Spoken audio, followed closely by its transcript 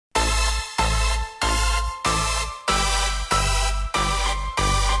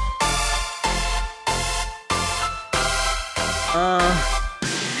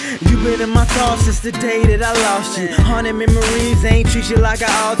in my thoughts since the day that I lost you. Haunted memories, ain't treat you like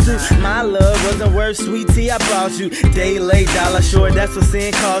I ought to. My love wasn't worth sweet tea, I bought you. Day late, dollar short, that's what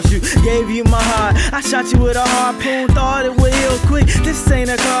sin cost you. Gave you my heart, I shot you with a harpoon. Thought it would heal quick, this ain't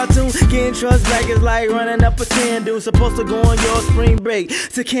a cartoon. Getting trust back is like running up a 10 dude. Supposed to go on your spring break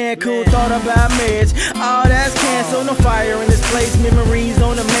to Cancun. Thought about marriage, all that's canceled. No fire in this place, memories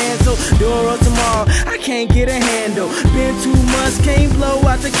on the mantle. Door tomorrow, I can't get a handle. Been 2 months, can't blow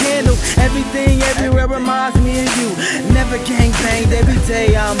out the candle. Everything everywhere reminds me of you. Never gang banged, every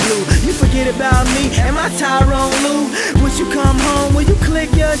day I'm blue. You forget about me and my Tyrone Lou. When you come home, will you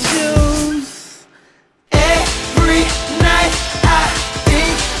click your shoes? Every night I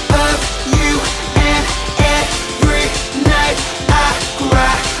think of you, and every night I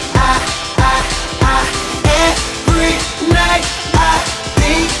cry. Every night I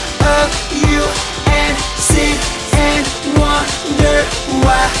think of you and sit and wonder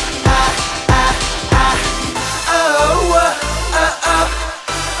why.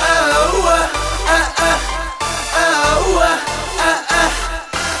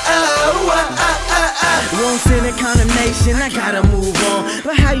 Won't sin in condemnation, I gotta move on.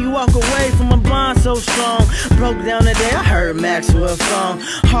 But how you walk away from a bond so strong? Broke down today, I heard Maxwell's song.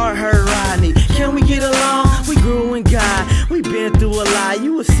 Heart hurt Rodney, can we get along? We grew in God, we been through a lot.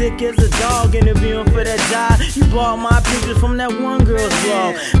 You was sick as a dog interviewing for that job. You bought my pictures from that one girl's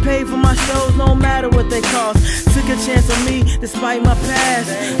blog. Paid for my shows no matter what they cost. Took a chance on me despite my past.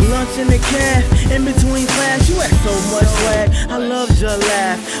 Lunch in the caf, in between class. You had so much swag, I loved your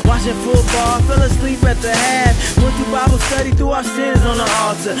laugh. Watching football, fell asleep at the half. Went through Bible study, threw our sins on the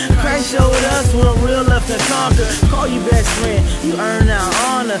altar. Christ showed us what real love can conquer. Call you best friend, you earn our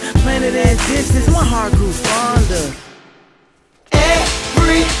honor. Planted at distance, my heart grew fonder.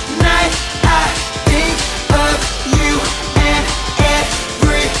 Every night I think of you, and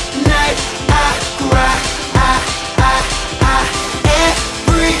every night I cry.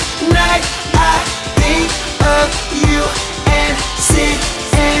 Every night I think of you and sit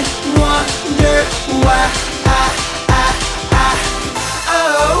and wonder why.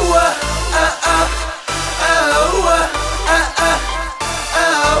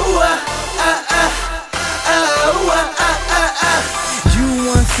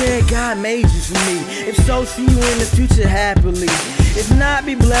 Said God made you for me. If so, see you in the future happily. If not,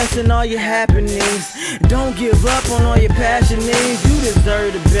 be blessed in all your happenings. Don't give up on all your passion needs. You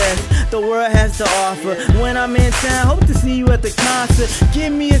deserve the best the world has to offer. When I'm in town, hope to see you at the concert.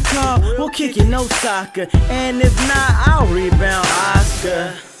 Give me a call, we'll kick it, no soccer. And if not, I'll rebound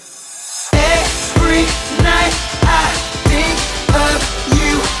Oscar. Every night I think of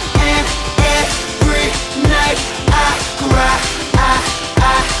you.